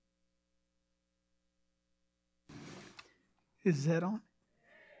Is that on?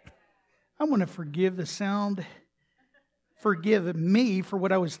 I want to forgive the sound. Forgive me for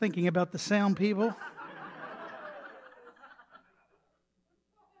what I was thinking about the sound people.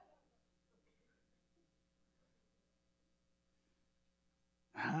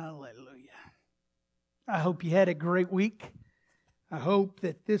 Hallelujah. I hope you had a great week. I hope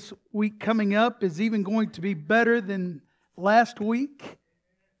that this week coming up is even going to be better than last week.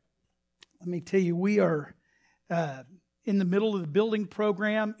 Let me tell you, we are in the middle of the building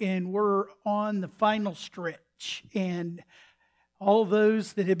program, and we're on the final stretch. And all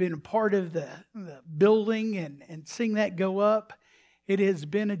those that have been a part of the building and seeing that go up, it has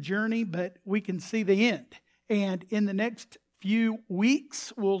been a journey, but we can see the end. And in the next few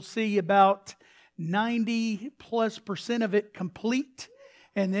weeks, we'll see about 90+% of it complete.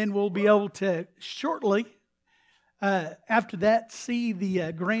 And then we'll be able to shortly, after that, see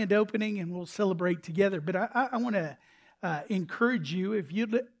the grand opening, and we'll celebrate together. But I want to encourage you, if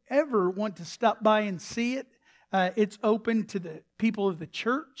you'd ever want to stop by and see it, it's open to the people of the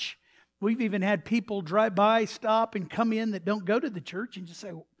church. We've even had people drive by, stop, and come in that don't go to the church and just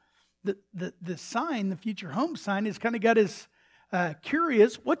say, the sign, the Future Home sign, has kind of got us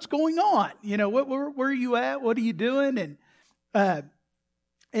curious. What's going on? You know, where are you at? What are you doing? And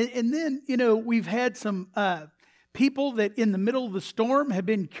then, you know, we've had some people that in the middle of the storm have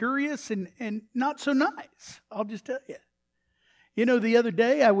been curious and not so nice. I'll just tell you. You know, the other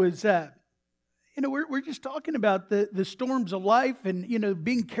day I was, you know, we're just talking about the storms of life and, you know,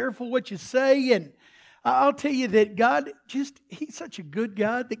 being careful what you say. And I'll tell you that God He's such a good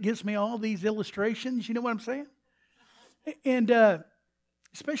God that gives me all these illustrations. You know what I'm saying? And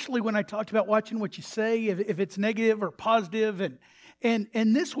especially when I talked about watching what you say, if it's negative or positive. And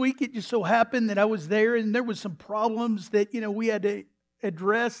this week it just so happened that I was there, and there was some problems that, you know, we had to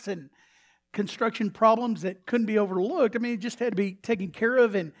address, and construction problems that couldn't be overlooked. I mean, it just had to be taken care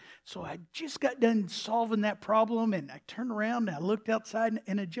of. And so I just got done solving that problem, and I turned around and I looked outside,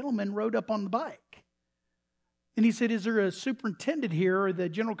 and a gentleman rode up on the bike. And he said, "Is there a superintendent here or the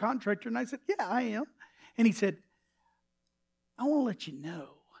general contractor?" And I said, "Yeah, I am." And he said, "I want to let you know,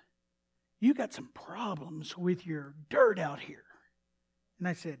 you got some problems with your dirt out here." And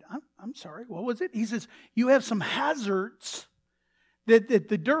I said, I'm sorry, what was it? He says, "You have some hazards that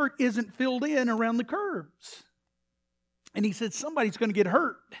the dirt isn't filled in around the curbs." And he said, "Somebody's going to get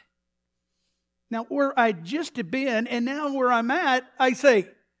hurt." Now, where I just have been, and now where I'm at, I say,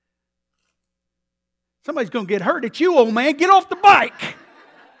 "Somebody's going to get hurt. It's you, old man. Get off the bike."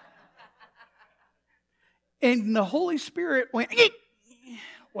 And the Holy Spirit went, "Eek!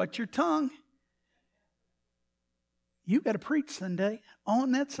 Watch your tongue. You got to preach Sunday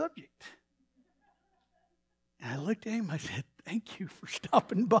on that subject." And I looked at him, I said, "Thank you for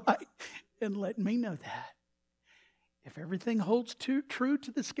stopping by and letting me know that. If everything holds true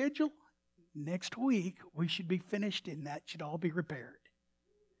to the schedule, next week we should be finished and that should all be repaired."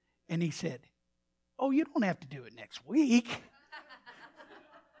 And he said, "Oh, you don't have to do it next week."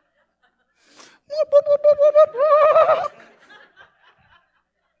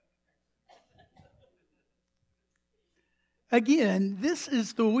 Again, this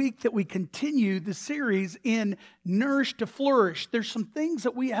is the week that we continue the series in Nourish to Flourish. There's some things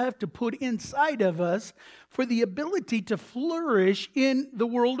that we have to put inside of us for the ability to flourish in the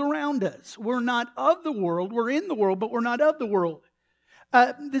world around us. We're not of the world. We're in the world, but we're not of the world.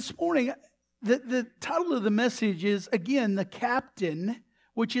 This morning, the title of the message is, again, the captain,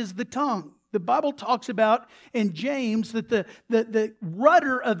 which is the tongue. The Bible talks about in James that the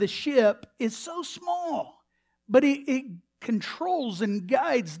rudder of the ship is so small, but it controls and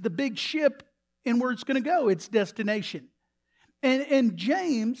guides the big ship in where it's going to go, its destination. And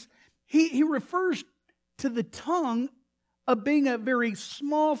James, he refers to the tongue of being a very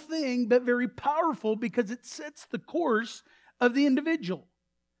small thing, but very powerful because it sets the course of the individual.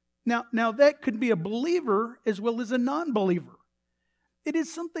 Now that could be a believer as well as a non-believer. It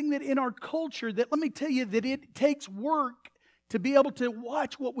is something that in our culture that, let me tell you, that it takes work to be able to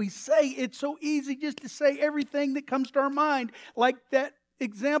watch what we say. It's so easy just to say everything that comes to our mind. Like that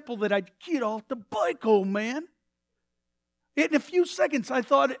example that I get off the bike, old man. In a few seconds, I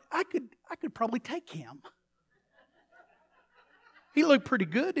thought I could probably take him. He looked pretty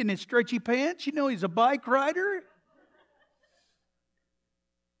good in his stretchy pants. You know, he's a bike rider.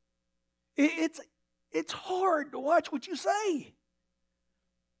 It's hard to watch what you say.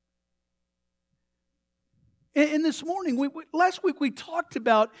 And this morning, last week we talked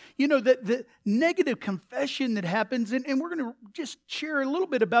about, you know, the negative confession that happens, and we're going to just share a little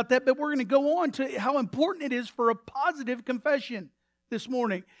bit about that, but we're going to go on to how important it is for a positive confession. this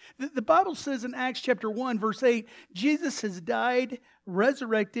morning. The Bible says in Acts chapter 1, verse 8, Jesus has died,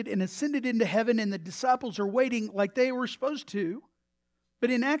 resurrected, and ascended into heaven, and the disciples are waiting like they were supposed to.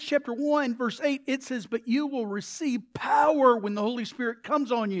 But in Acts chapter 1, verse 8, it says, but you will receive power when the Holy Spirit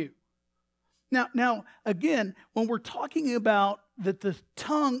comes on you. Now, again, when we're talking about that the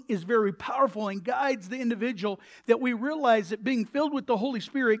tongue is very powerful and guides the individual, that we realize that being filled with the Holy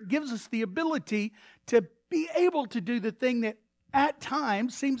Spirit gives us the ability to be able to do the thing that at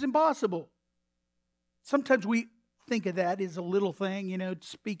times seems impossible. Sometimes we think of that as a little thing,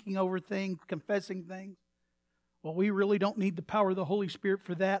 speaking over things, confessing things. Well, we really don't need the power of the Holy Spirit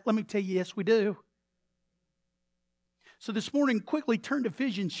for that. Let me tell you, yes, we do. So this morning, quickly turn to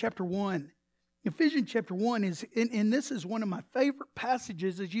Ephesians chapter 1. Ephesians chapter 1 is, and this is one of my favorite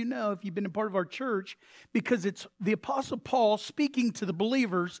passages, as you know, if you've been a part of our church, because it's the Apostle Paul speaking to the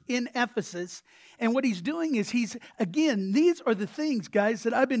believers in Ephesus. And what he's doing is these are the things, guys,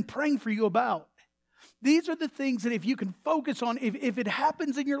 that I've been praying for you about. These are the things that if you can focus on, if it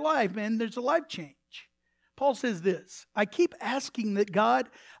happens in your life, man, there's a life change. Paul says this, I keep asking that God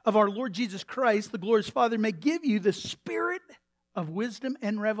of our Lord Jesus Christ, the glorious Father, may give you the spirit of wisdom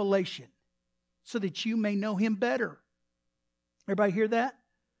and revelation, so that you may know Him better. Everybody hear that?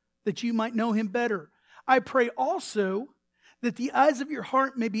 That you might know Him better. I pray also that the eyes of your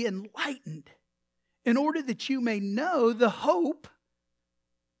heart may be enlightened, in order that you may know the hope.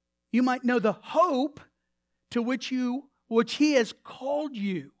 You might know the hope to which He has called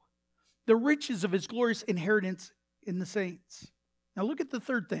you, the riches of His glorious inheritance in the saints. Now look at the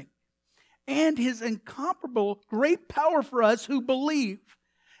third thing. And His incomparable great power for us who believe.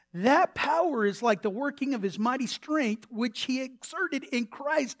 That power is like the working of His mighty strength, which He exerted in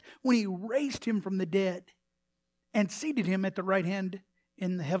Christ when He raised Him from the dead and seated Him at the right hand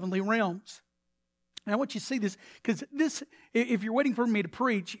in the heavenly realms. And I want you to see this, because this, if you're waiting for me to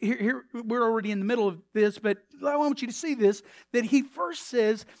preach, here we're already in the middle of this, but I want you to see this, that he first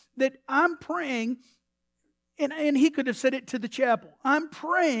says that I'm praying, and he could have said it to the chapel. I'm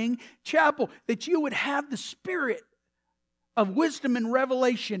praying, chapel, that you would have the spirit of wisdom and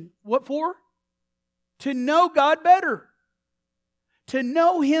revelation. What for? To know God better. To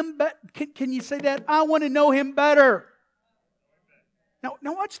know Him better. Can you say that? I want to know Him better. Now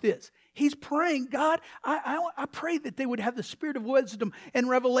watch this. He's praying, God, I pray that they would have the spirit of wisdom and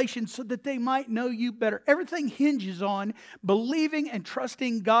revelation so that they might know You better. Everything hinges on believing and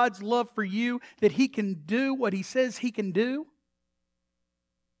trusting God's love for you, that He can do what He says He can do.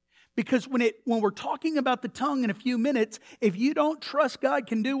 Because when we're talking about the tongue in a few minutes, if you don't trust God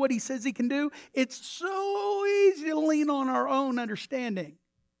can do what He says He can do, it's so easy to lean on our own understanding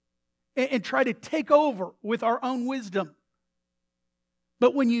and try to take over with our own wisdom.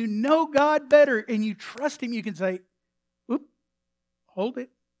 But when you know God better and you trust Him, you can say, "Oop, hold it."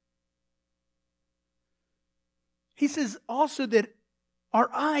 He says also that our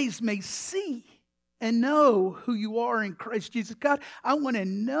eyes may see and know who You are in Christ Jesus. God, I want to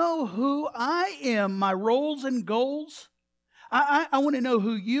know who I am, my roles and goals. I want to know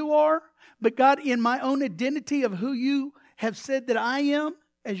who You are. But God, in my own identity of who You have said that I am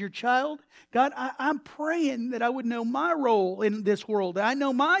as Your child, God, I'm praying that I would know my role in this world. I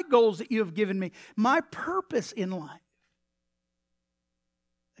know my goals that You have given me, my purpose in life.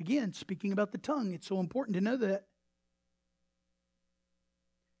 Again, speaking about the tongue, it's so important to know that.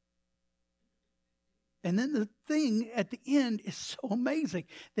 And then the thing at the end is so amazing,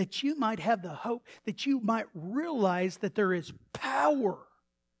 that you might have the hope, that you might realize that there is power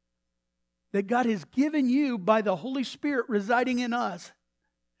that God has given you by the Holy Spirit residing in us.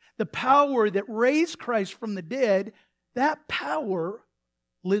 The power that raised Christ from the dead, that power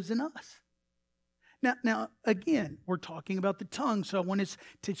lives in us. Now, again, we're talking about the tongue, so I want us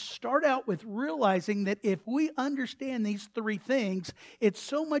to start out with realizing that if we understand these three things, it's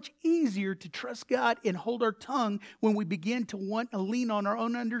so much easier to trust God and hold our tongue when we begin to want to lean on our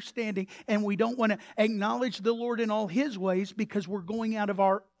own understanding and we don't want to acknowledge the Lord in all His ways because we're going out of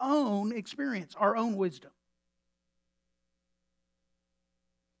our own experience, our own wisdom.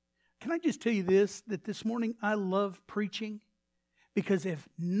 Can I just tell you this, that this morning I love preaching? Because if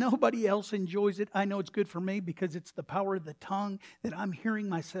nobody else enjoys it, I know it's good for me because it's the power of the tongue that I'm hearing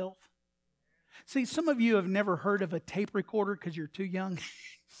myself. See, some of you have never heard of a tape recorder because you're too young.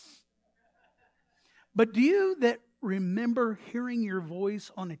 But do you that remember hearing your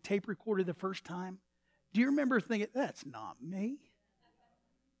voice on a tape recorder the first time? Do you remember thinking, that's not me?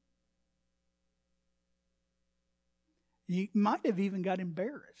 You might have even got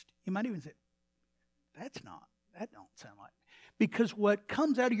embarrassed. You might even say, that don't sound like me. because what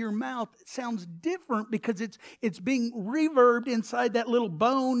comes out of your mouth sounds different because it's being reverbed inside that little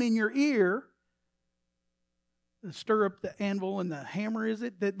bone in your ear. Stir up the anvil and the hammer, is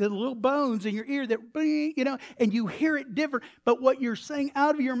it? The little bones in your ear that, and you hear it different. But what you're saying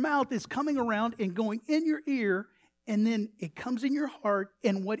out of your mouth is coming around and going in your ear, and then it comes in your heart,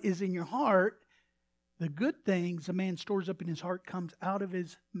 and what is in your heart, the good things a man stores up in his heart comes out of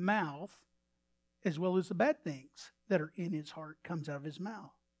his mouth, as well as the bad things that are in his heart comes out of his mouth.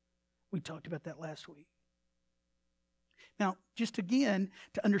 We talked about that last week. Now, just again,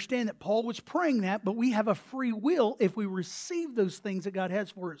 to understand that Paul was praying that, but we have a free will if we receive those things that God has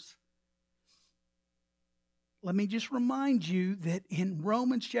for us. Let me just remind you that in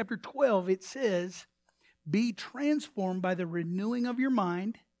Romans chapter 12, it says, be transformed by the renewing of your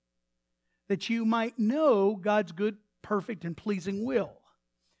mind, that you might know God's good, perfect, and pleasing will.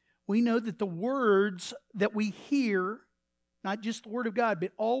 We know that the words that we hear, not just the Word of God,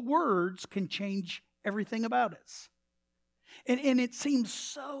 but all words can change everything about us. And it seems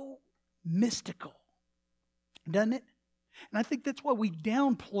so mystical, doesn't it? And I think that's why we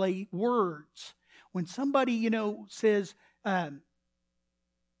downplay words. When somebody, says,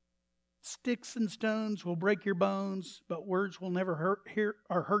 sticks and stones will break your bones, but words will never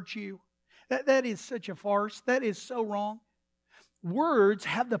hurt you. That is such a farce. That is so wrong. Words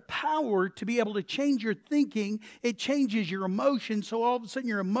have the power to be able to change your thinking. It changes your emotions. So all of a sudden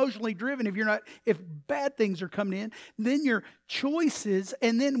you're emotionally driven. If bad things are coming in, then your choices,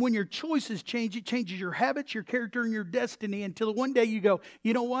 and then when your choices change, it changes your habits, your character, and your destiny until one day you go,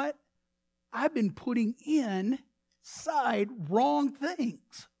 you know what? I've been putting inside wrong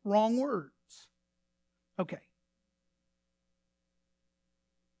things, wrong words. Okay.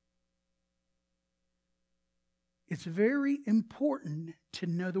 It's very important to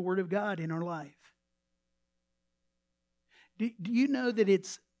know the Word of God in our life. Do you know that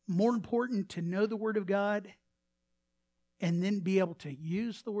it's more important to know the Word of God and then be able to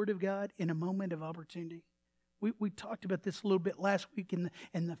use the Word of God in a moment of opportunity? We talked about this a little bit last week and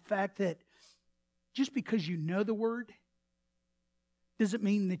the fact that just because you know the Word doesn't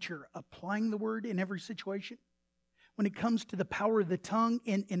mean that you're applying the Word in every situation. When it comes to the power of the tongue,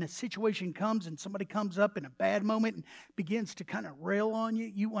 and a situation comes and somebody comes up in a bad moment and begins to kind of rail on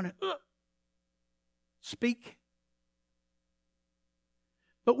you, you want to speak.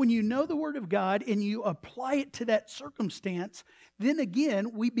 But when you know the Word of God and you apply it to that circumstance, then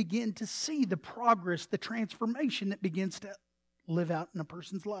again, we begin to see the progress, the transformation that begins to live out in a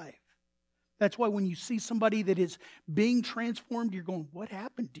person's life. That's why when you see somebody that is being transformed, you're going, what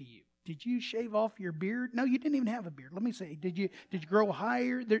happened to you? Did you shave off your beard? No, you didn't even have a beard. Let me say, did you grow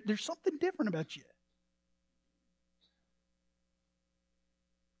higher? There's something different about you.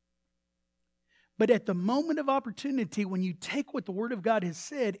 But at the moment of opportunity, when you take what the Word of God has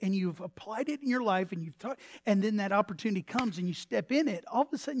said and you've applied it in your life and you've taught, and then that opportunity comes and you step in it, all of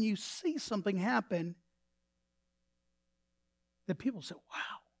a sudden you see something happen that people say,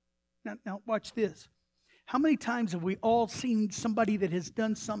 wow. Now watch this. How many times have we all seen somebody that has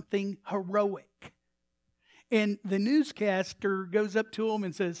done something heroic? And the newscaster goes up to them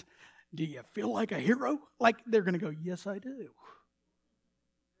and says, do you feel like a hero? Like they're going to go, yes, I do.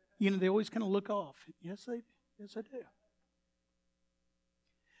 They always kind of look off. Yes, I do.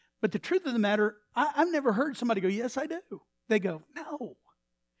 But the truth of the matter, I've never heard somebody go, yes, I do. They go, no.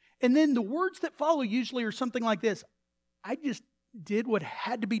 And then the words that follow usually are something like this. I just did what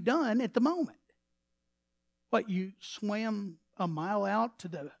had to be done at the moment. What, you swam a mile out to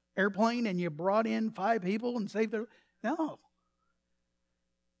the airplane and you brought in 5 people and saved their... No.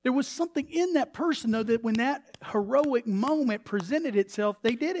 There was something in that person, though, that when that heroic moment presented itself,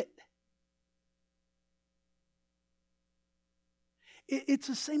 they did it. It's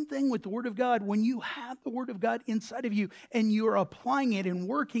the same thing with the Word of God. When you have the Word of God inside of you and you're applying it and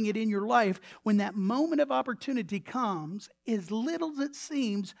working it in your life, when that moment of opportunity comes, as little as it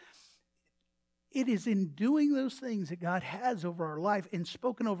seems, it is in doing those things that God has over our life and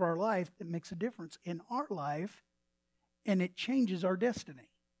spoken over our life that makes a difference in our life, and it changes our destiny.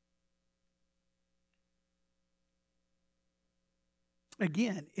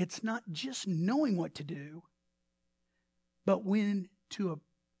 Again, it's not just knowing what to do, but when to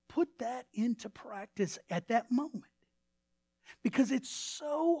put that into practice at that moment. Because it's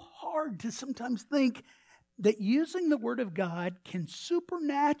so hard to sometimes think that using the Word of God can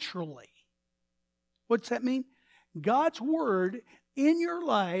supernaturally... What's that mean? God's Word in your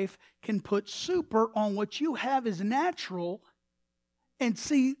life can put super on what you have as natural and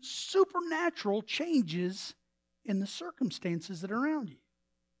see supernatural changes in the circumstances that are around you.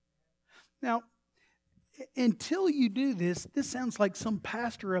 Now, until you do this sounds like some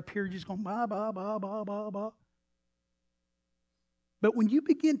pastor up here just going, bah, bah, bah, bah, bah, bah. But when you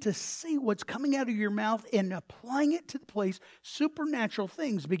begin to see what's coming out of your mouth and applying it to the place, supernatural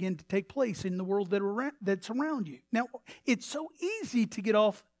things begin to take place in the world that's around you. Now, it's so easy to get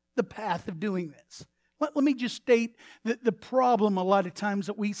off the path of doing this. Let me just state the problem a lot of times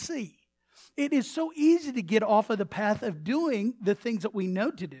that we see. It is so easy to get off of the path of doing the things that we know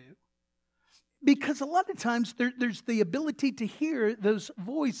to do, because a lot of times there's the ability to hear those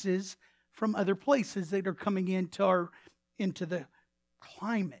voices from other places that are coming into the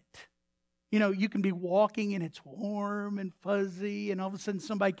climate. You know, you can be walking and it's warm and fuzzy, and all of a sudden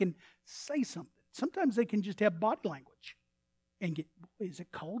somebody can say something. Sometimes they can just have body language and get, is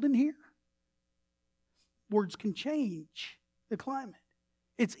it cold in here? Words can change the climate.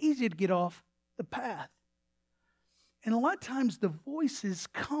 It's easy to get off the path. And a lot of times the voices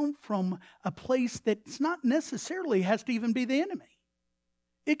come from a place that's not necessarily has to even be the enemy.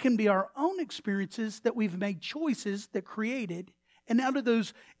 It can be our own experiences that we've made choices that created. And out of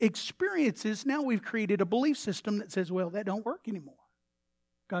those experiences, now we've created a belief system that says, well, that don't work anymore.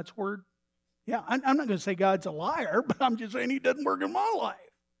 God's word, yeah, I'm not going to say God's a liar, but I'm just saying he doesn't work in my life.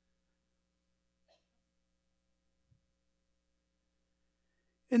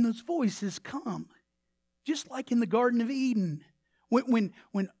 And those voices come, just like in the Garden of Eden, when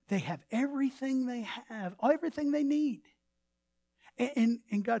they have everything they have, everything they need. And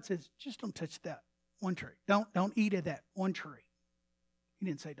God says, just don't touch that one tree. Don't eat of that one tree. He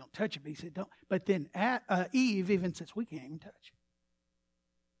didn't say don't touch it, but he said don't. But then Eve even says, we can't even touch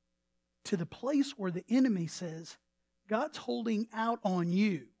it. To the place where the enemy says, God's holding out on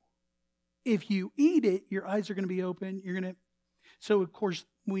you. If you eat it, your eyes are going to be open. So of course,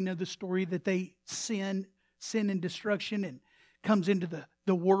 we know the story that they sin and destruction, and comes into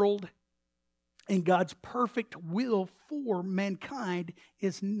the world. And God's perfect will for mankind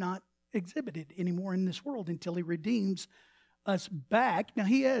is not exhibited anymore in this world until he redeems us back. Now,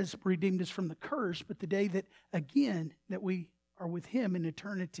 he has redeemed us from the curse, but the day that, again, that we are with him in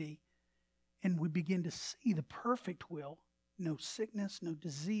eternity, and we begin to see the perfect will, no sickness, no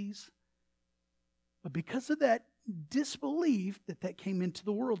disease. But because of that disbelief that came into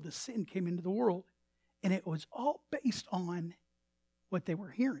the world, the sin came into the world, and it was all based on what they were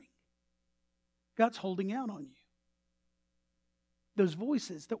hearing. God's holding out on you. Those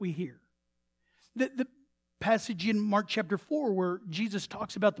voices that we hear. The passage in Mark chapter 4 where Jesus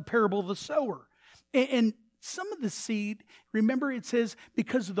talks about the parable of the sower. And some of the seed, remember it says,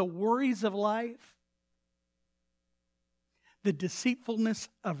 because of the worries of life, the deceitfulness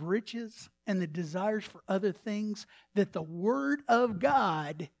of riches, and the desires for other things, that the word of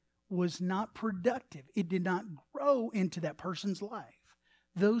God was not productive. It did not grow into that person's life.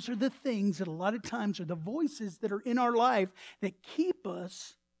 Those are the things that a lot of times are the voices that are in our life that keep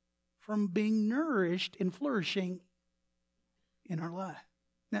us from being nourished and flourishing in our life.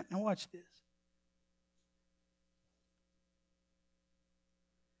 Now watch this.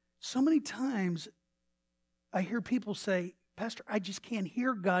 So many times I hear people say, Pastor, I just can't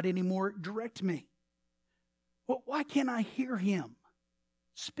hear God anymore. Direct me. Well, why can't I hear him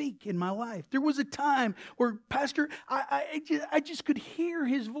speak in my life? There was a time where, Pastor, I just could hear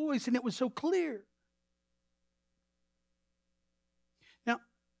his voice, and it was so clear. Now,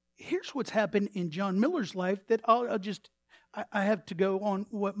 here's what's happened in John Miller's life that I have to go on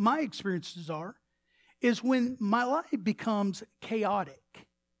what my experiences are, is when my life becomes chaotic.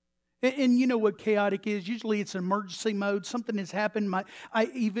 And you know what chaotic is? Usually it's emergency mode. Something has happened. I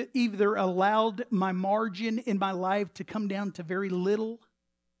either allowed my margin in my life to come down to very little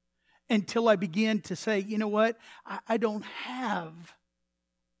until I begin to say, you know what? I don't have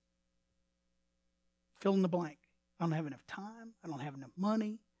fill in the blank. I don't have enough time. I don't have enough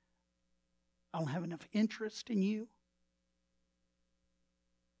money. I don't have enough interest in you.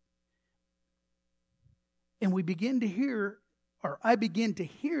 And we begin to hear, or I begin to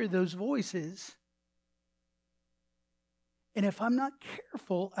hear those voices. And if I'm not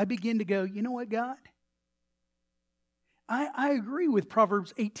careful, I begin to go, you know what, God? I agree with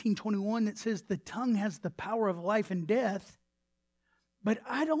Proverbs 18:21 that says the tongue has the power of life and death. But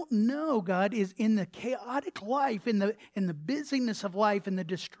I don't know, God, is in the chaotic life, in the busyness of life, and the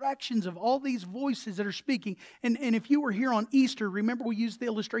distractions of all these voices that are speaking. And if you were here on Easter, remember we used the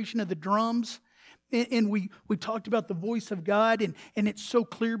illustration of the drums? And we talked about the voice of God, and it's so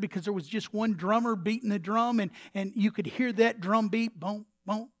clear because there was just one drummer beating the drum, and you could hear that drum beat, boom,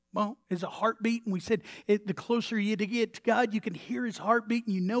 boom, Well, it's a heartbeat, and we said the closer you get to God, you can hear His heartbeat,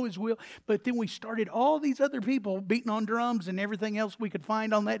 and you know His will. But then we started all these other people beating on drums and everything else we could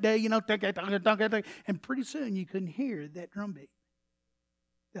find on that day, and pretty soon you couldn't hear that drum beat,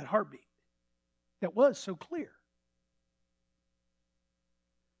 that heartbeat that was so clear.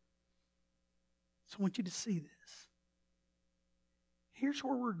 So I want you to see this. Here's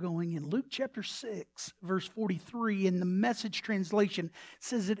where we're going. In Luke chapter 6, verse 43, in the Message translation,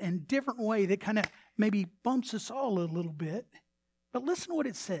 says it in a different way that kind of maybe bumps us all a little bit. But listen to what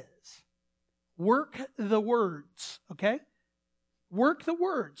it says. Work the words, okay? Work the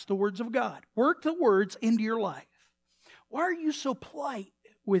words of God. Work the words into your life. Why are you so polite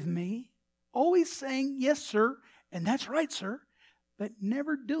with me? Always saying, yes, sir, and that's right, sir, but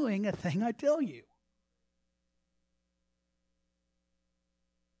never doing a thing I tell you.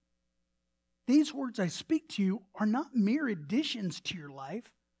 These words I speak to you are not mere additions to your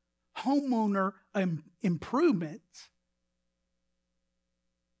life, homeowner improvements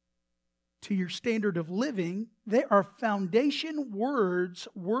to your standard of living. They are foundation words,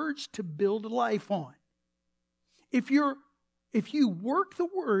 words to build life on. If you work the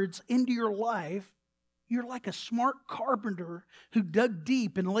words into your life, you're like a smart carpenter who dug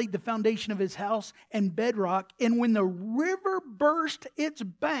deep and laid the foundation of his house and bedrock. And when the river burst its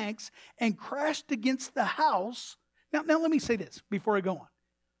banks and crashed against the house. Now let me say this before I go on.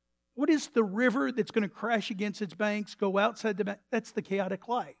 What is the river that's going to crash against its banks, go outside the bank? That's the chaotic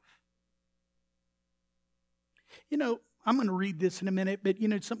life. You know, I'm going to read this in a minute, but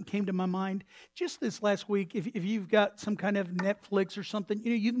something came to my mind just this last week. If you've got some kind of Netflix or something,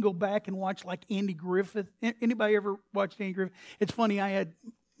 you can go back and watch like Andy Griffith. Anybody ever watched Andy Griffith? It's funny, I had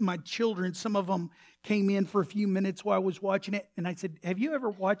my children, some of them came in for a few minutes while I was watching it, and I said, have you ever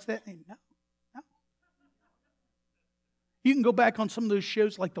watched that? And no. You can go back on some of those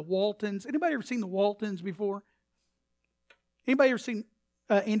shows like the Waltons. Anybody ever seen the Waltons before? Anybody ever seen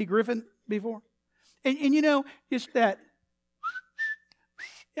Andy Griffith before? And just that.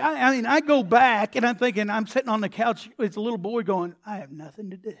 I mean, I go back and I'm thinking, I'm sitting on the couch as a little boy going, I have nothing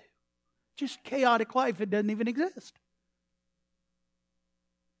to do. Just chaotic life. It doesn't even exist.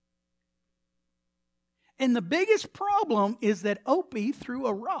 And the biggest problem is that Opie threw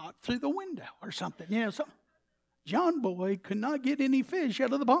a rock through the window or something. John Boy could not get any fish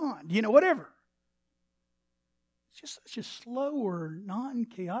out of the pond. Whatever. It's just such a slower,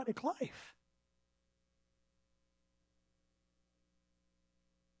 non-chaotic life.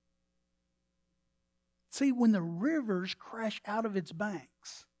 See, when the rivers crash out of its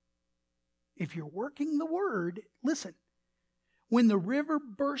banks, if you're working the word, listen, when the river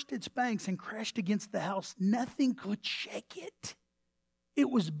burst its banks and crashed against the house, nothing could shake it. It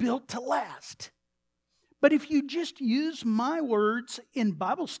was built to last. But if you just use my words in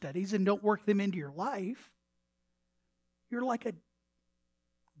Bible studies and don't work them into your life, you're like a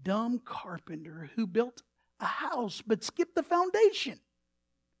dumb carpenter who built a house but skipped the foundation.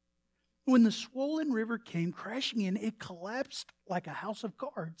 When the swollen river came crashing in, it collapsed like a house of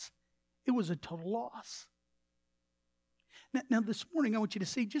cards. It was a total loss. Now, this morning, I want you to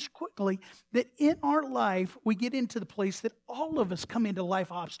see just quickly that in our life, we get into the place that all of us come into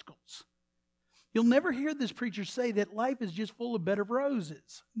life obstacles. You'll never hear this preacher say that life is just full of bed of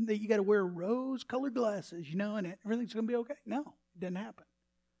roses, that you got to wear rose-colored glasses, and everything's going to be okay. No, it doesn't happen.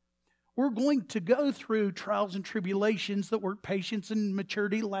 We're going to go through trials and tribulations that work patience and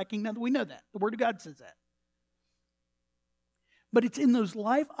maturity lacking. Now, we know that. The Word of God says that. But it's in those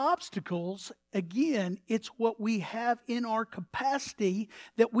life obstacles, again, it's what we have in our capacity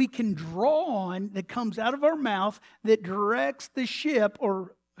that we can draw on that comes out of our mouth that directs the ship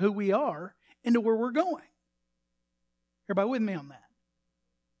or who we are into where we're going. Everybody with me on that?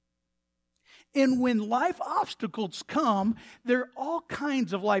 And when life obstacles come, there are all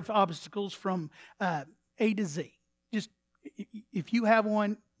kinds of life obstacles from A to Z. Just, if you have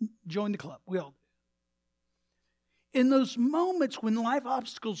one, join the club. We all do. In those moments when life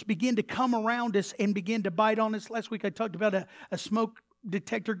obstacles begin to come around us and begin to bite on us, last week I talked about a smoke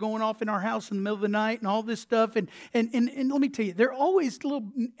detector going off in our house in the middle of the night and all this stuff. And let me tell you, they're always little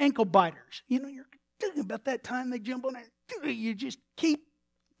ankle biters. You're thinking about that time they jump on it. You just keep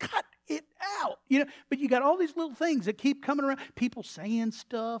cut it out. But you got all these little things that keep coming around. People saying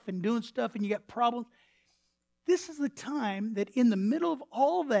stuff and doing stuff, and you got problems. This is the time that in the middle of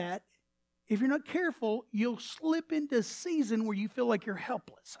all that, if you're not careful, you'll slip into a season where you feel like you're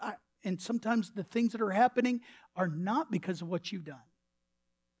helpless. And sometimes the things that are happening are not because of what you've done.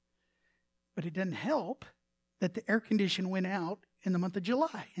 But it doesn't help that the air condition went out in the month of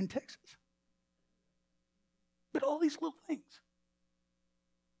July in Texas. But all these little things.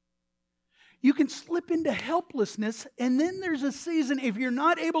 You can slip into helplessness, and then there's a season if you're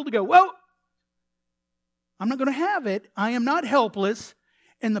not able to go, well, I'm not going to have it. I am not helpless.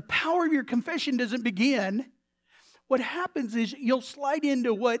 And the power of your confession doesn't begin. What happens is you'll slide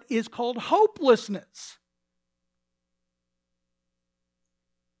into what is called hopelessness.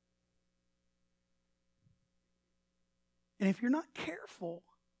 And if you're not careful,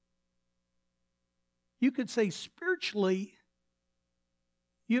 you could say spiritually,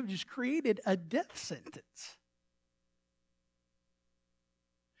 you have just created a death sentence.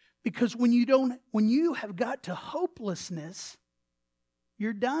 Because when you have got to hopelessness,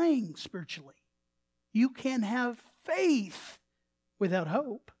 you're dying spiritually. You can't have faith without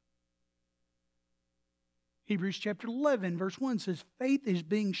hope. Hebrews chapter 11, verse 1 says, faith is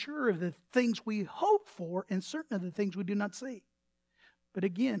being sure of the things we hope for and certain of the things we do not see. But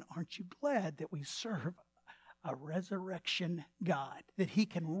again, aren't you glad that we serve a resurrection God? That He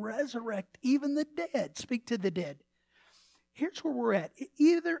can resurrect even the dead, speak to the dead. Here's where we're at.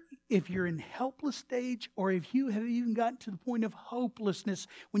 Either if you're in helpless stage or if you have even gotten to the point of hopelessness.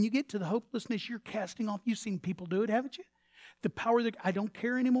 When you get to the hopelessness, you're casting off. You've seen people do it, haven't you? The power that I don't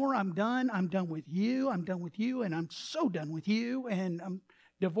care anymore. I'm done. I'm done with you. I'm done with you. And I'm so done with you. And I'm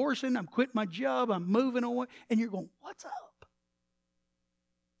divorcing. I'm quitting my job. I'm moving away. And you're going, what's up?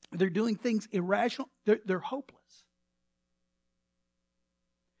 They're doing things irrational. They're hopeless.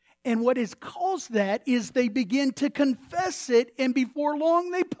 And what has caused that is they begin to confess it, and before long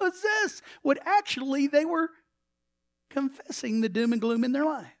they possess what actually they were confessing the doom and gloom in their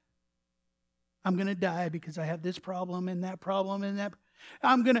life. I'm going to die because I have this problem and that problem and that.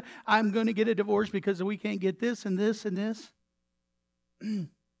 I'm going to get a divorce because we can't get this and this and this.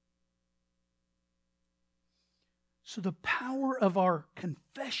 So the power of our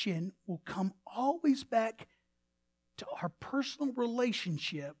confession will come always back to our personal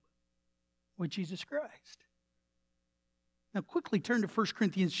relationship with Jesus Christ. Now quickly turn to 1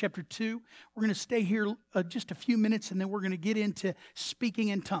 Corinthians chapter 2. We're going to stay here just a few minutes and then we're going to get into speaking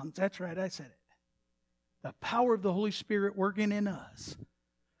in tongues. That's right, I said it. The power of the Holy Spirit working in us.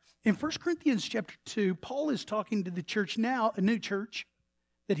 In 1 Corinthians chapter 2, Paul is talking to the church now, a new church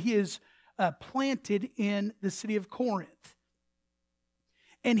that he has planted in the city of Corinth.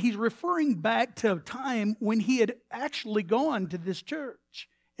 And he's referring back to a time when he had actually gone to this church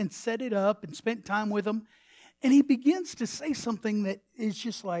and set it up and spent time with them. And he begins to say something that is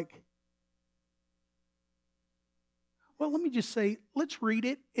just like, well, let me just say, let's read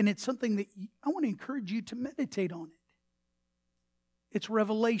it. And it's something that I want to encourage you to meditate on it. It's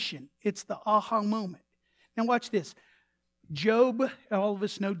revelation. It's the aha moment. Now watch this. Job, all of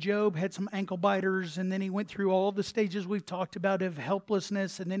us know Job had some ankle biters, and then he went through all the stages we've talked about of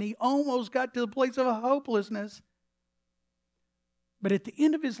helplessness, and then he almost got to the place of hopelessness. But at the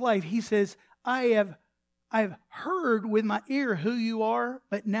end of his life, he says, I've heard with my ear who you are,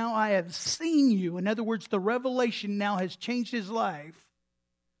 but now I have seen you. In other words, the revelation now has changed his life.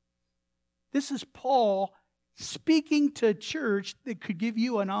 This is Paul speaking to a church that could give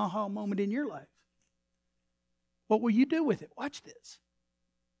you an aha moment in your life. What will you do with it? Watch this.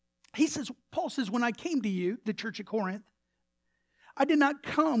 Paul says, when I came to you, the church at Corinth, I did not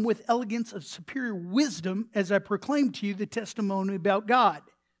come with elegance of superior wisdom as I proclaimed to you the testimony about God.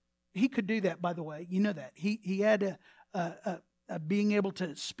 He could do that, by the way. You know that. He had a being able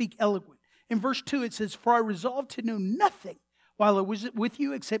to speak eloquent. In verse 2, it says, for I resolved to know nothing while I was with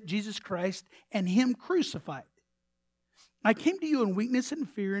you except Jesus Christ and Him crucified. I came to you in weakness and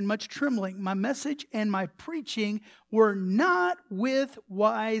fear and much trembling. My message and my preaching were not with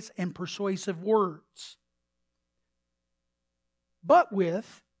wise and persuasive words, but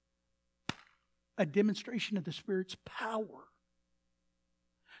with a demonstration of the Spirit's power,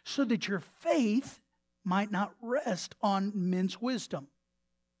 so that your faith might not rest on men's wisdom.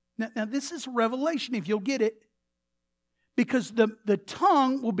 Now this is revelation, if you'll get it, because the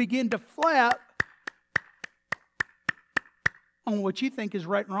tongue will begin to flap on what you think is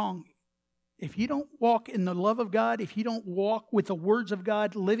right and wrong. If you don't walk in the love of God, if you don't walk with the words of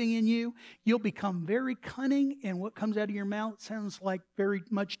God living in you, you'll become very cunning, and what comes out of your mouth sounds like very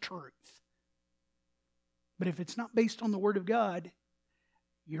much truth. But if it's not based on the Word of God,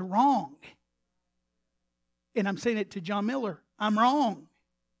 you're wrong. And I'm saying it to John Miller. I'm wrong.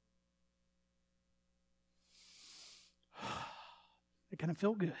 It kind of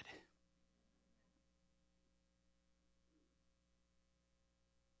felt good.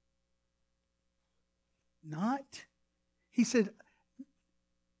 Not. He said,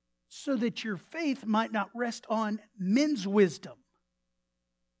 so that your faith might not rest on men's wisdom.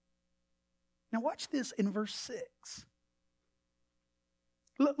 Now watch this in verse 6.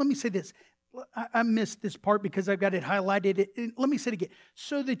 Let me say this. I missed this part because I've got it highlighted. Let me say it again.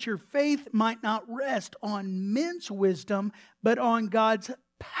 So that your faith might not rest on men's wisdom, but on God's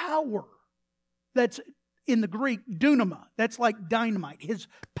power. That's in the Greek, dunama. That's like dynamite, His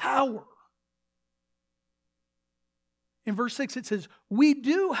power. In verse 6 it says, we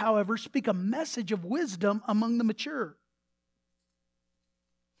do, however, speak a message of wisdom among the mature.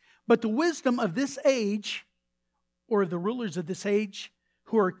 But the wisdom of this age, or of the rulers of this age,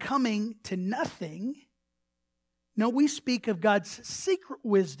 who are coming to nothing, no, we speak of God's secret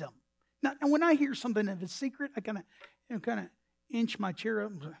wisdom. Now when I hear something of a secret, I kind of inch my chair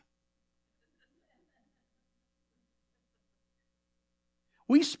up.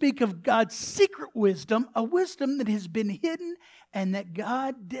 We speak of God's secret wisdom, a wisdom that has been hidden and that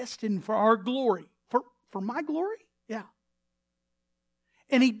God destined for our glory. For my glory? Yeah.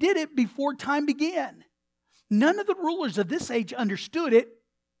 And He did it before time began. None of the rulers of this age understood it.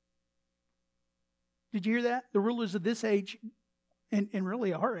 Did you hear that? The rulers of this age, and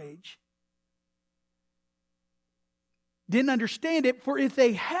really our age, didn't understand it, for if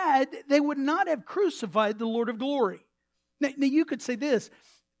they had, they would not have crucified the Lord of glory. Now you could say this,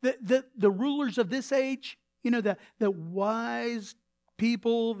 the rulers of this age, the wise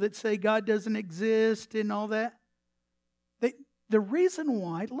people that say God doesn't exist and all that, the reason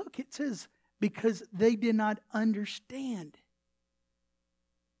why, look, it says, because they did not understand,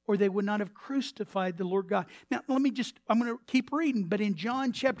 or they would not have crucified the Lord God. Now, I'm going to keep reading, but in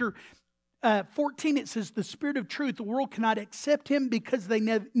John chapter 14, it says, the Spirit of truth, the world cannot accept Him because they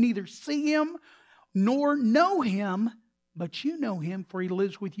neither see Him nor know Him, but you know Him, for He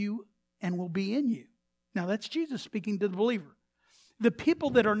lives with you and will be in you. Now, that's Jesus speaking to the believer. The people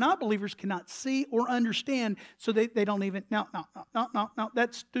that are not believers cannot see or understand, so they don't even, no,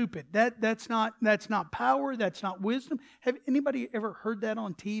 that's stupid. That's not power, that's not wisdom. Have anybody ever heard that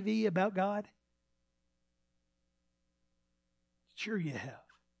on TV about God? Sure you have.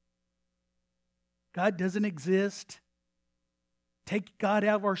 God doesn't exist. Take God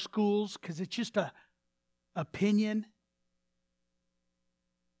out of our schools because it's just a opinion.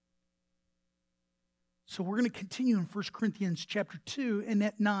 So we're going to continue in 1 Corinthians chapter 2 and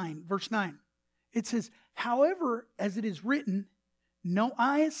at 9, verse 9. It says, however, as it is written, no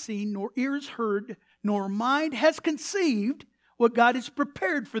eye has seen, nor ear has heard, nor mind has conceived what God has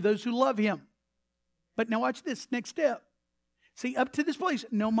prepared for those who love Him. But now watch this next step. See, up to this place,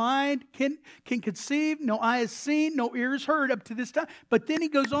 no mind can conceive, no eye has seen, no ear has heard up to this time. But then he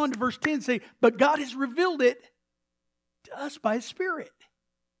goes on to verse 10 and say, but God has revealed it to us by His Spirit.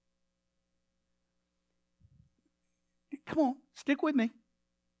 Come on, stick with me.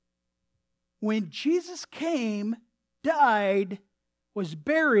 When Jesus came, died, was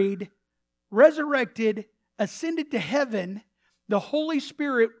buried, resurrected, ascended to heaven, the Holy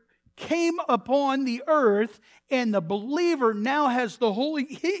Spirit came upon the earth, and the believer now has the Holy,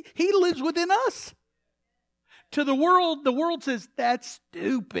 He lives within us. To the world says, that's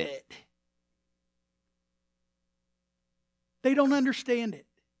stupid. They don't understand it.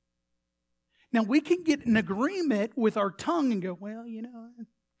 Now, we can get an agreement with our tongue and go, well,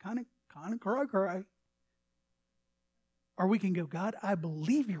 kind of cry. Or we can go, God, I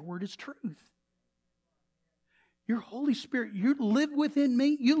believe your word is truth. Your Holy Spirit, you live within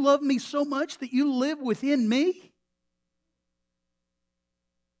me. You love me so much that you live within me.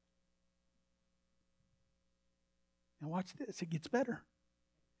 Now watch this, it gets better.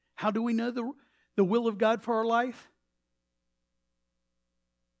 How do we know the will of God for our life?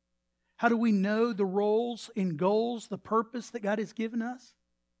 How do we know the roles and goals, the purpose that God has given us?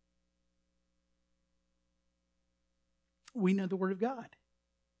 We know the Word of God.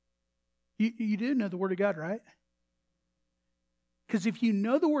 You do know the Word of God, right? Because if you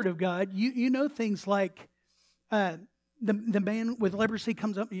know the Word of God, you know things like the man with leprosy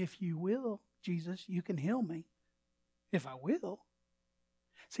comes up, if you will, Jesus, you can heal me. If I will.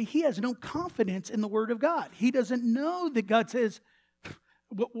 See, he has no confidence in the Word of God. He doesn't know that God says,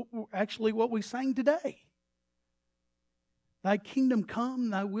 actually what we sang today. Thy kingdom come,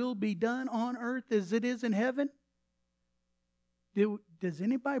 thy will be done on earth as it is in heaven. Does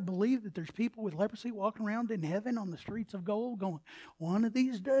anybody believe that there's people with leprosy walking around in heaven on the streets of gold going, one of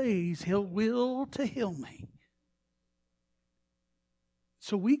these days He'll will to heal me?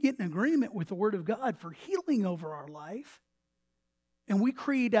 So we get an agreement with the Word of God for healing over our life. And we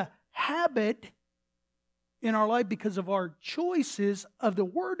create a habit in our life because of our choices of the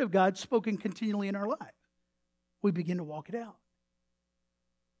Word of God spoken continually in our life. We begin to walk it out.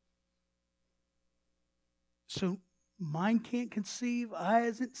 So mind can't conceive, eye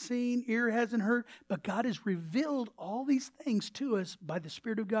hasn't seen, ear hasn't heard, but God has revealed all these things to us by the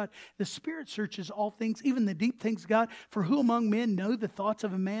Spirit of God. The Spirit searches all things, even the deep things of God. For who among men know the thoughts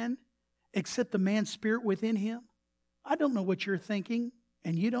of a man, except the man's spirit within him? I don't know what you're thinking,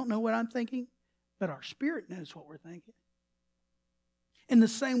 and you don't know what I'm thinking, but our spirit knows what we're thinking. In the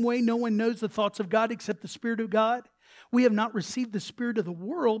same way, no one knows the thoughts of God except the Spirit of God. We have not received the spirit of the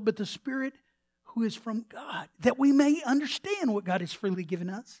world, but the Spirit who is from God, that we may understand what God has freely given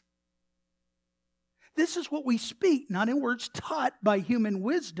us. This is what we speak, not in words taught by human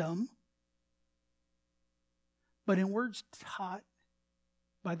wisdom, but in words taught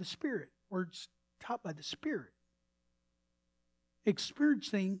by the Spirit. Words taught by the Spirit.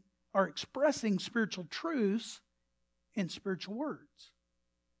 Experiencing or expressing spiritual truths in spiritual words.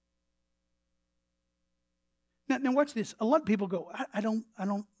 Now watch this. A lot of people go, I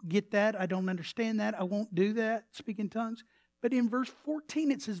don't get that. I don't understand that. I won't do that, speak in tongues. But in verse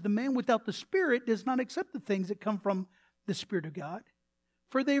 14 it says, the man without the Spirit does not accept the things that come from the Spirit of God,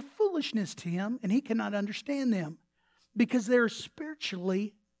 for they are foolishness to him, and he cannot understand them, because they are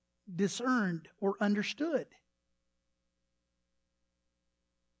spiritually discerned or understood.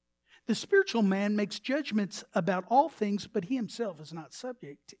 The spiritual man makes judgments about all things, but he himself is not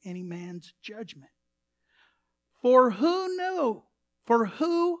subject to any man's judgment. For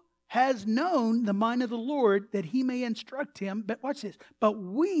who has known the mind of the Lord that he may instruct him? But watch this. But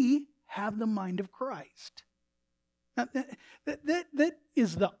we have the mind of Christ. Now, that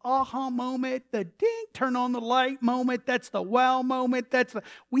is the aha moment, the ding, turn on the light moment. That's the wow moment.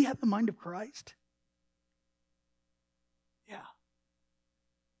 We have the mind of Christ. Yeah.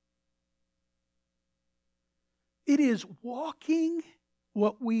 It is walking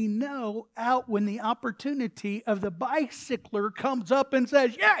what we know out when the opportunity of the bicycler comes up and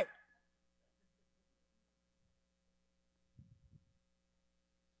says, yay!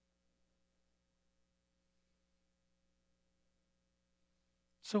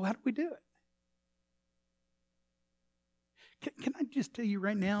 So how do we do it? Can I just tell you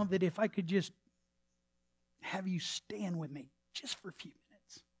right now that if I could just have you stand with me just for a few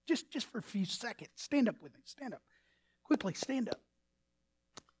minutes, just for a few seconds. Stand up with me. Stand up. Quickly, stand up.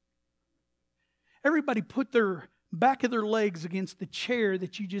 Everybody put their back of their legs against the chair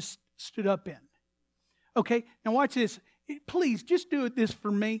that you just stood up in. Okay, now watch this. Please, just do this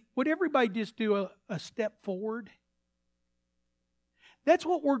for me. Would everybody just do a step forward? That's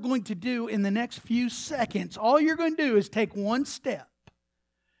what we're going to do in the next few seconds. All you're going to do is take one step.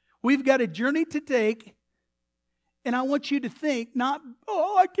 We've got a journey to take, and I want you to think, not,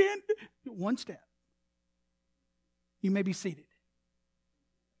 I can't. One step. You may be seated.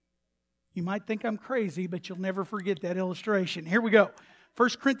 You might think I'm crazy, but you'll never forget that illustration. Here we go. 1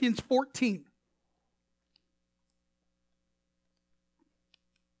 Corinthians 14.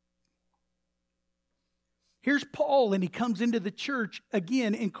 Here's Paul, and he comes into the church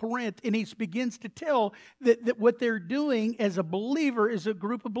again in Corinth, and he begins to tell that what they're doing as a believer, as a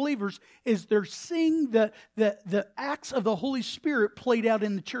group of believers, is they're seeing the acts of the Holy Spirit played out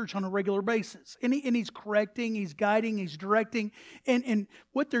in the church on a regular basis. And he's correcting, he's guiding, he's directing. And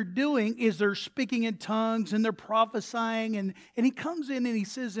what they're doing is they're speaking in tongues, and they're prophesying. And he comes in and he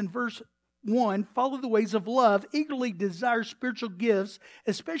says in verse 1, follow the ways of love, eagerly desire spiritual gifts,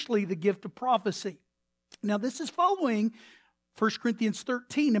 especially the gift of prophecy. Now, this is following 1 Corinthians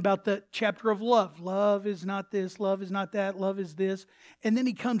 13 about the chapter of love. Love is not this, love is not that, love is this. And then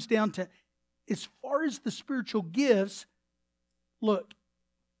he comes down to, as far as the spiritual gifts, look,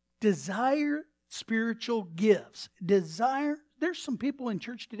 desire spiritual gifts. Desire, there's some people in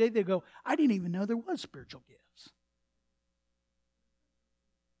church today that go, I didn't even know there was spiritual gifts.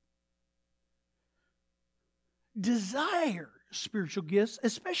 Desire spiritual gifts,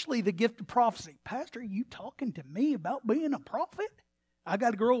 especially the gift of prophecy. Pastor, are you talking to me about being a prophet? I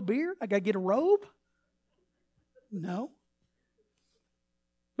got to grow a beard? I got to get a robe? No.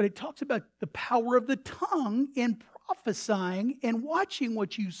 But it talks about the power of the tongue in prophesying and watching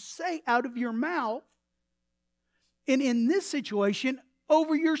what you say out of your mouth. And in this situation,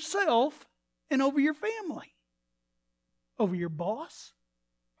 over yourself and over your family. Over your boss.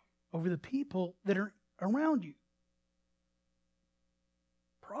 Over the people that are around you.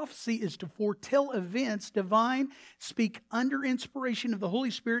 Prophecy is to foretell events divine, speak under inspiration of the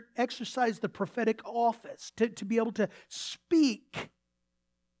Holy Spirit, exercise the prophetic office, to be able to speak.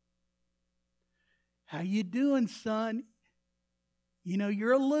 How you doing, son? You know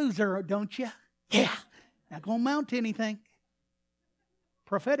you're a loser, don't you? Yeah. Not going to amount to anything.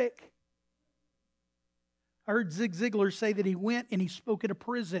 Prophetic. I heard Zig Ziglar say that he went and he spoke at a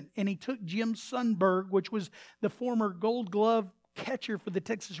prison, and he took Jim Sundberg, which was the former Gold Glove catcher for the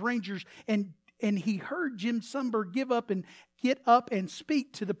Texas Rangers, and he heard Jim Sundberg get up and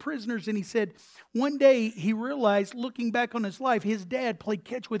speak to the prisoners, and he said one day he realized, looking back on his life, his dad played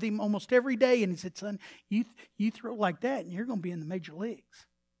catch with him almost every day, and he said, "Son, you throw like that and you're going to be in the major leagues."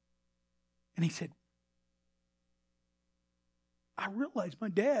 And he said, I realized my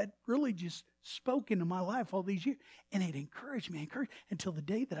dad really just spoke into my life all these years, and it encouraged me until the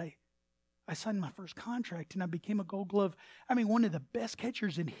day that I signed my first contract and I became a Gold Glove, one of the best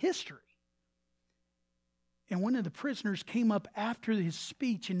catchers in history. And one of the prisoners came up after his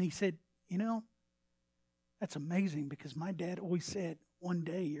speech and he said, that's amazing, because my dad always said, one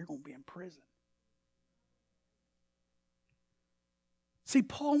day you're going to be in prison. See,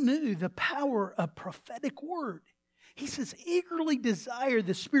 Paul knew the power of prophetic word. He says, eagerly desire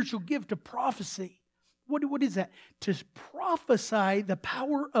the spiritual gift of prophecy. What is that? To prophesy the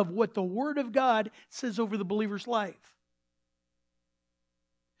power of what the Word of God says over the believer's life.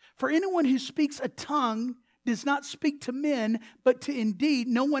 For anyone who speaks a tongue does not speak to men, but to indeed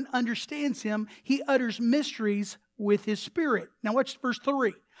no one understands him. He utters mysteries with his spirit. Now watch verse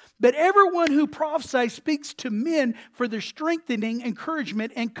 3. But everyone who prophesies speaks to men for their strengthening,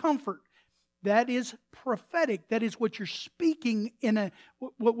 encouragement, and comfort. That is prophetic. That is what you're speaking in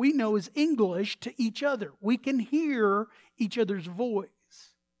what we know is English to each other. We can hear each other's voice.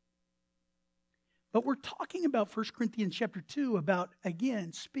 But we're talking about 1 Corinthians chapter 2 about,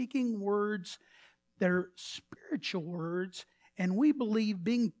 again, speaking words that are spiritual words. And we believe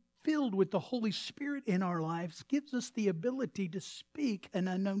being filled with the Holy Spirit in our lives gives us the ability to speak an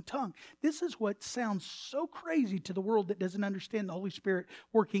unknown tongue. This is what sounds so crazy to the world that doesn't understand the Holy Spirit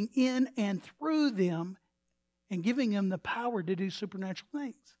working in and through them and giving them the power to do supernatural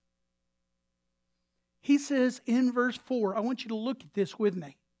things. He says in verse 4, I want you to look at this with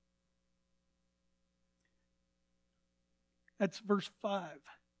me. That's verse 5.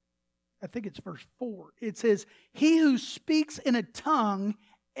 I think it's verse 4. It says, he who speaks in a tongue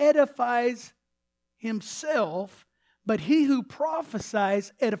edifies himself, but he who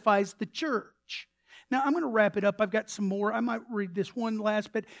prophesies edifies the church. Now, I'm going to wrap it up. I've got some more. I might read this one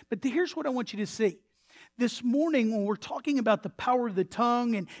last, but here's what I want you to see. This morning, when we're talking about the power of the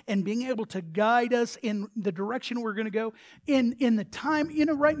tongue and being able to guide us in the direction we're going to go, in the time,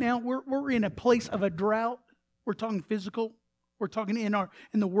 right now, we're in a place of a drought. We're talking physical. We're talking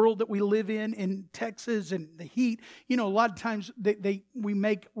in the world that we live in Texas and the heat. A lot of times we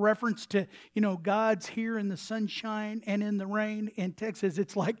make reference to, God's here in the sunshine and in the rain. In Texas,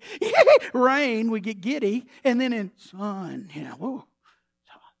 it's like rain, we get giddy, and then in sun, whoa.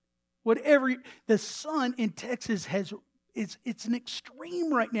 Whatever the sun in Texas it's an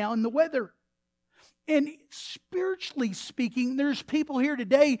extreme right now in the weather. And spiritually speaking, there's people here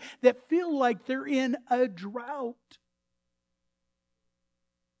today that feel like they're in a drought.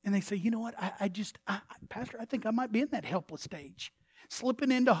 And they say, you know what, Pastor, I think I might be in that helpless stage,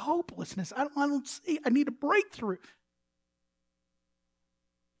 slipping into hopelessness. I don't see, I need a breakthrough.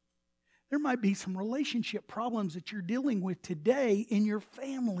 There might be some relationship problems that you're dealing with today in your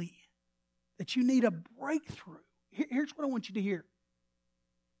family that you need a breakthrough. Here's what I want you to hear.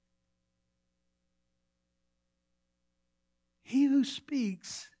 He who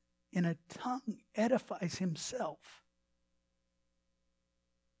speaks in a tongue edifies himself.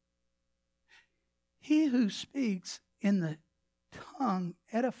 He who speaks in the tongue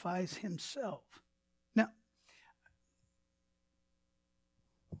edifies himself. Now,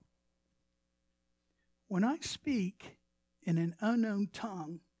 when I speak in an unknown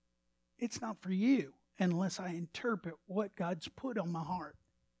tongue, it's not for you unless I interpret what God's put on my heart.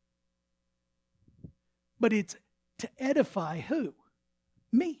 But it's to edify who?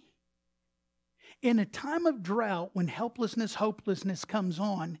 Me. In a time of drought, when helplessness, hopelessness comes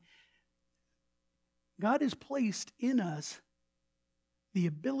on, God has placed in us the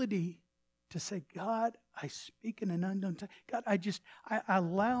ability to say, God, I speak in an unknown tongue. God, I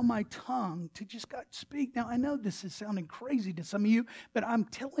allow my tongue to just, God, speak. Now, I know this is sounding crazy to some of you, but I'm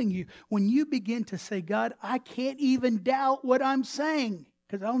telling you, when you begin to say, God, I can't even doubt what I'm saying,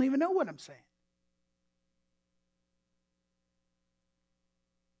 because I don't even know what I'm saying.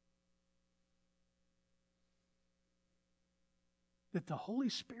 That the Holy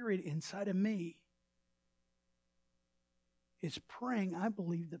Spirit inside of me is praying, I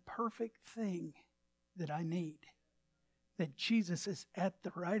believe, the perfect thing that I need. That Jesus is at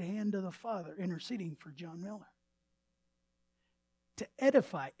the right hand of the Father interceding for John Miller. To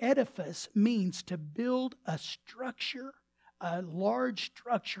edify. Edifice means to build a structure, a large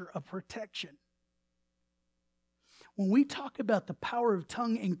structure of protection. When we talk about the power of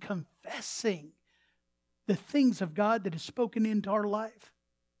tongue and confessing the things of God that is spoken into our life,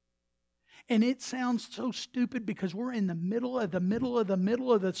 and it sounds so stupid because we're in the middle of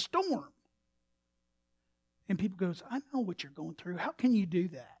the storm. And people goes, I know what you're going through. How can you do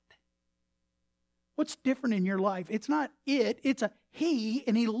that? What's different in your life? It's not it's a He,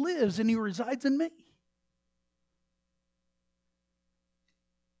 and He lives and He resides in me.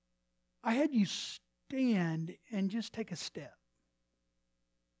 I had you stand and just take a step.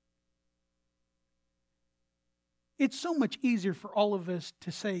 It's so much easier for all of us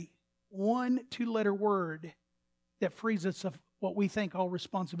to say one 2-letter word that frees us of what we think all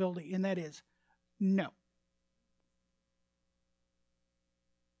responsibility, and that is no.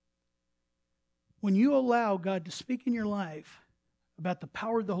 When you allow God to speak in your life about the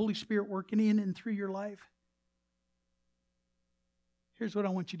power of the Holy Spirit working in and through your life, here's what I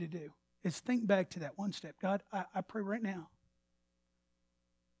want you to do, is think back to that one step. God, I pray right now.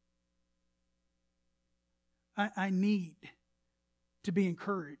 I need to be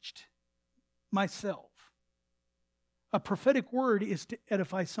encouraged myself. A prophetic word is to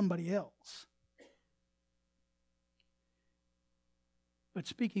edify somebody else. But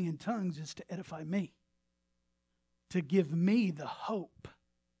speaking in tongues is to edify me. To give me the hope,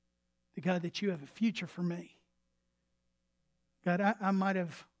 the God, that you have a future for me. God, I might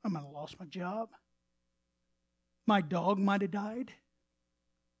have lost my job. My dog might have died.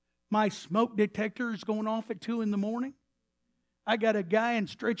 My smoke detector is going off at 2 a.m. I got a guy in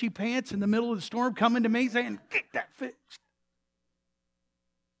stretchy pants in the middle of the storm coming to me saying, get that fixed.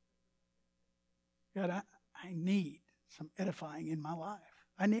 God, I need some edifying in my life.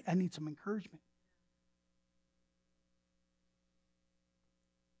 I need some encouragement.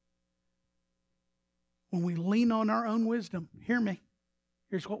 When we lean on our own wisdom, hear me,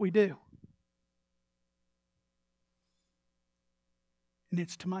 here's what we do. And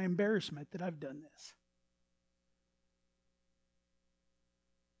it's to my embarrassment that I've done this.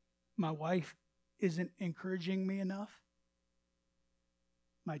 My wife isn't encouraging me enough.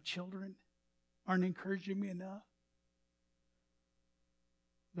 My children aren't encouraging me enough.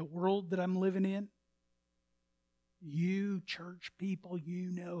 The world that I'm living in, you church people,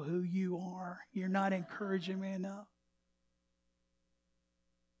 you know who you are. You're not encouraging me enough.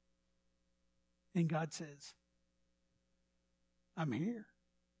 And God says, I'm here.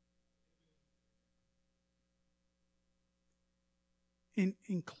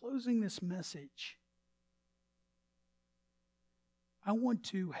 In closing this message, I want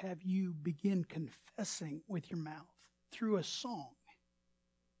to have you begin confessing with your mouth through a song.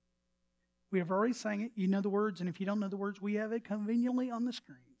 We have already sang it. You know the words, and if you don't know the words, we have it conveniently on the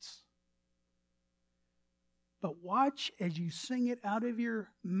screens. But watch as you sing it out of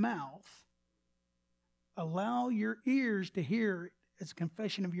your mouth. Allow your ears to hear it as a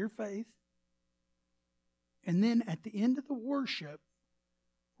confession of your faith. And then at the end of the worship,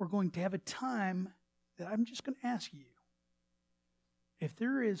 we're going to have a time that I'm just going to ask you. If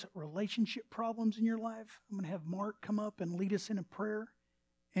there is relationship problems in your life, I'm going to have Mark come up and lead us in a prayer.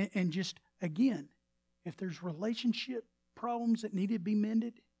 And just, again, if there's relationship problems that need to be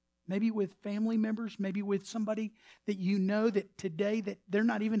mended, maybe with family members, maybe with somebody that you know that today that they're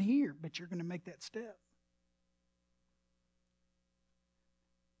not even here, but you're going to make that step.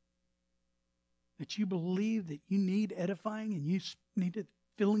 That you believe that you need edifying and you need a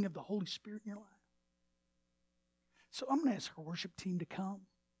filling of the Holy Spirit in your life. So I'm going to ask our worship team to come.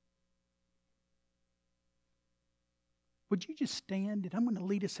 Would you just stand, and I'm going to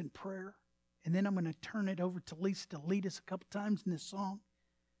lead us in prayer, and then I'm going to turn it over to Lisa to lead us a couple times in this song.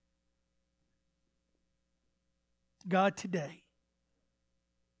 God, today,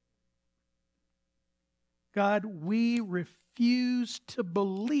 God, we refuse to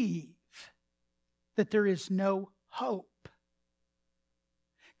believe that there is no hope.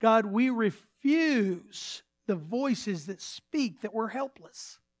 God, we refuse the voices that speak that we're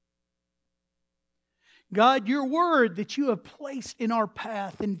helpless. God, your word that you have placed in our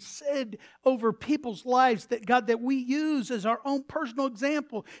path and said over people's lives that, God, that we use as our own personal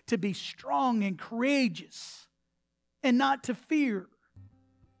example to be strong and courageous and not to fear.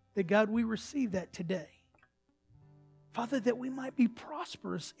 That, God, we receive that today. Father, that we might be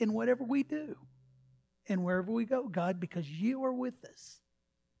prosperous in whatever we do and wherever we go, God, because you are with us,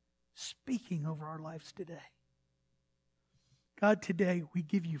 speaking over our lives today. God, today we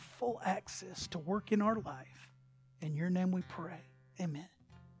give you full access to work in our life. In your name we pray. Amen.